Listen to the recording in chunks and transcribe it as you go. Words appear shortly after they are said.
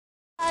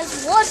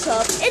guys, what's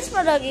up? It's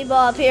my Dougie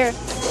Bob here,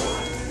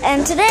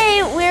 and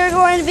today we're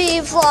going to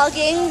be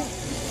vlogging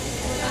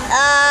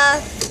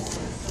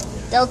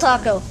Del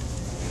Taco.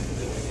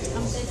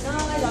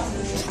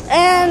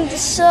 And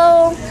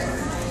so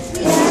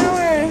yeah,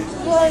 we're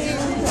vlogging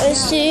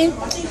OC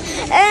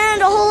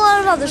and a whole lot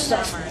of other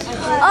stuff.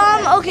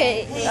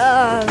 Okay,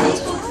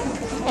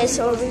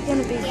 so we're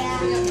gonna be,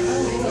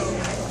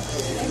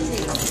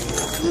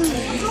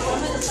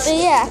 but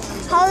yeah,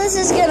 how this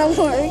is gonna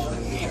work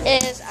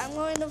is I'm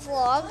going to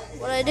vlog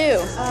what I do,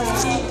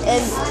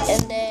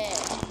 and then,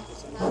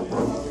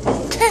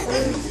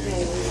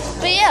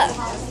 but yeah,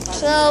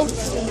 so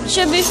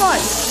should be fun.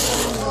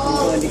 I'm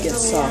going to get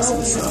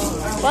sauces.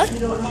 What? I'm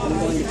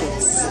going to get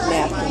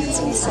napkins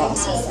and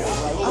sauces.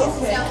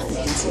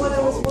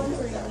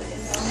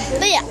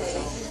 But yeah,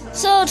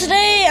 so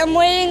today I'm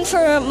waiting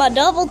for my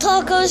double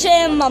tacos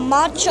and my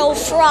macho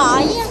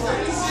fry,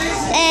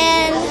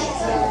 and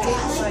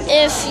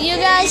if you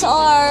guys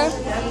are,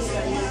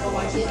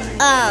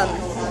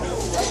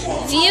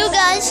 if you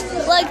guys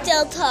like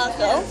Del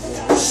Taco,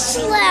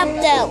 slap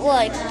that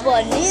like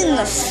button in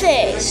the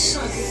face.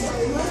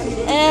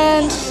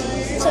 And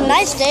it's a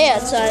nice day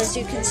outside, as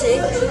you can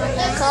see.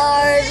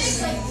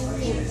 Cars,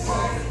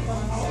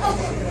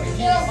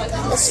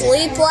 a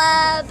sleep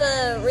lab,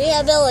 a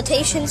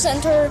rehabilitation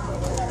center.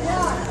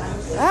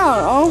 I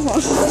don't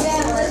know.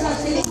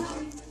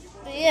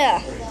 But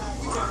yeah.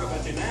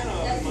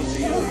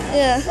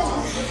 Yeah.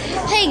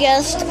 Hey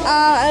guest,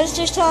 I was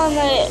just telling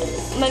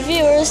my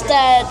viewers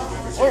that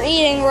we're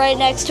eating right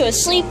next to a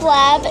sleep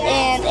lab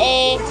and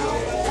a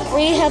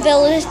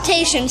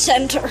rehabilitation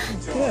center.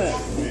 Good.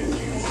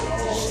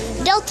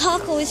 Del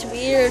Taco is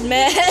weird,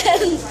 man.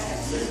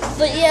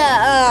 But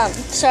yeah,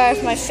 sorry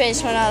if my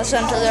face went out of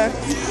center there.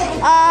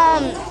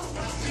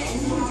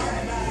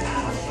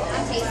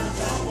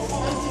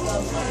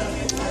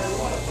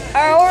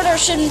 Our order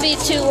shouldn't be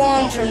too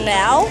long from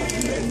now.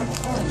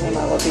 And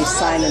I will be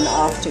signing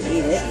off to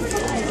eat it.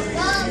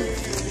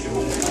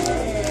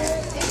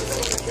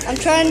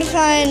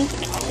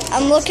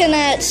 I'm looking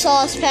at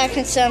sauce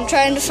packets, and I'm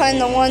trying to find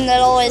the one that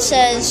always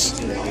says,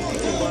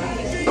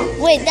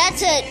 wait,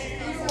 that's at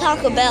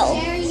Taco Bell.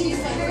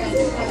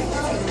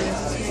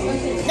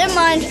 Never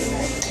mind.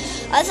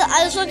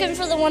 I was looking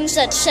for the ones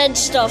that said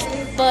stuff,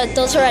 but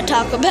those are at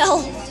Taco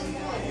Bell,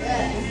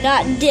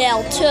 not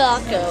Del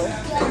Taco.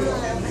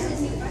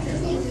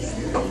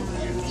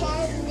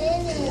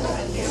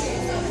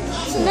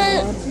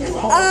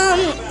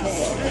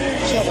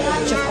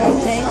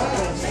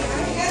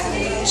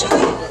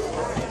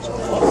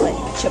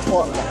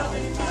 Chipotle.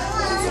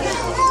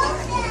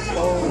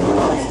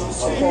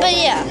 But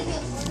yeah,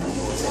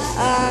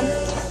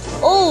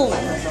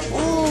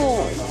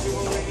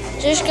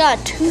 just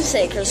got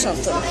toothache or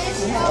something.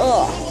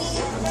 Oh.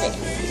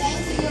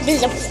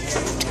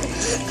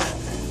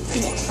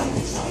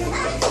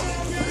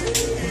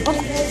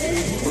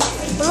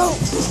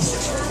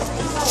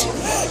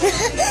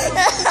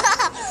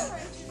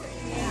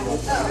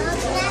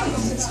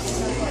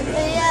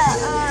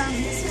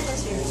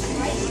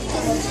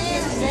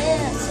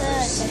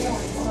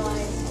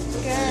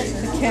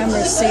 The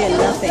camera's seeing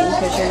nothing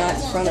because you're not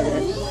in front of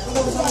it.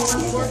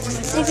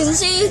 You can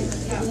see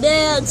the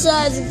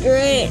outside's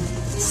great.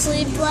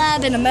 Sleep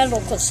lab and a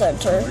medical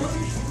center.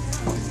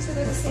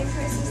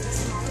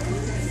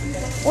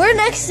 We're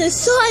next to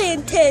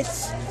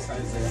scientists.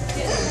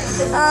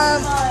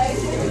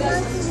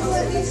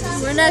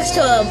 We're next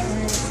to a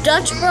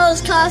Dutch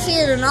Bros Coffee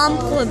and an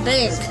Umpqua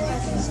Bank.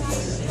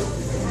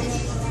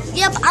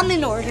 Yep, I'm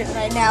in Oregon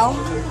right now.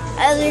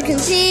 As you can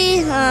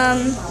see,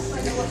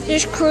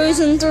 just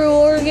cruising through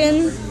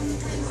Oregon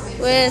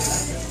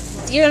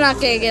with, you're not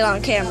going to get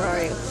on camera,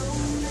 are you?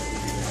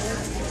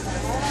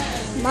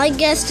 My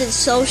guest is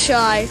so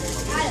shy.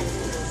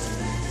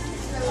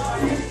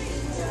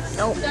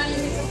 Nope.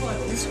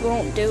 This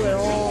won't do at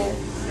all.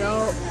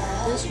 Nope.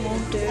 This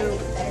won't do.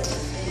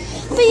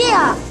 But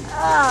yeah,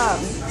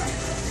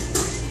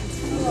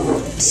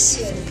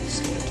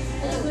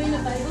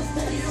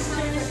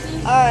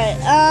 alright,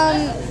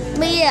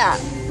 but yeah.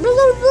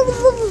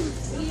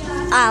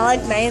 I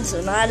like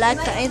dancing. I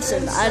like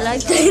dancing. I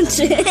like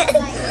dancing.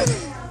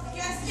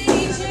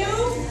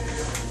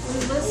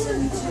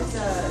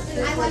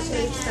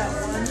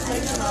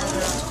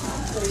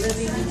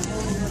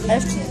 I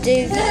have to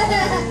dig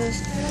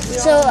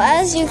this. So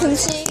as you can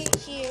see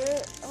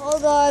here,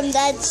 hold on,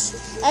 that's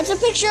a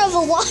picture of a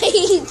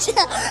light.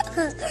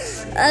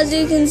 As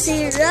you can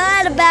see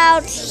right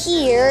about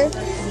here,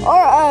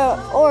 our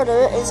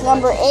order is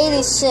number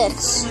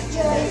 86.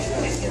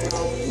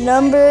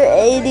 Number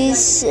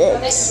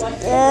 86.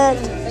 At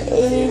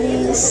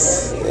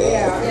 86.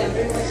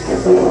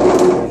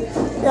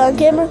 Is on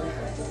camera?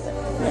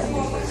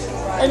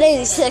 Yeah. At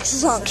 86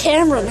 is on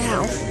camera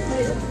now.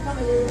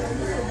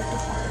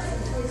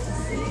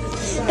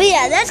 But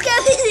yeah, that's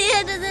gonna be the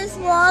end of this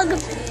vlog.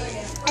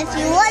 If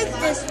you like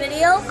this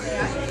video,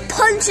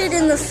 punch it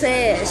in the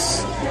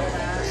face.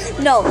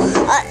 No,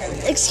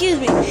 excuse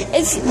me.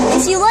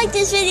 If you like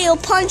this video,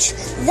 punch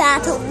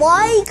that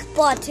like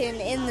button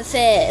in the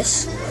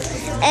face.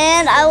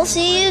 And I will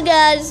see you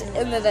guys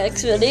in the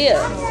next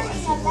video.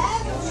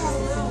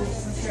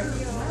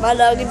 My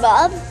doggy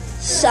Bob,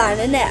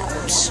 signing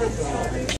out.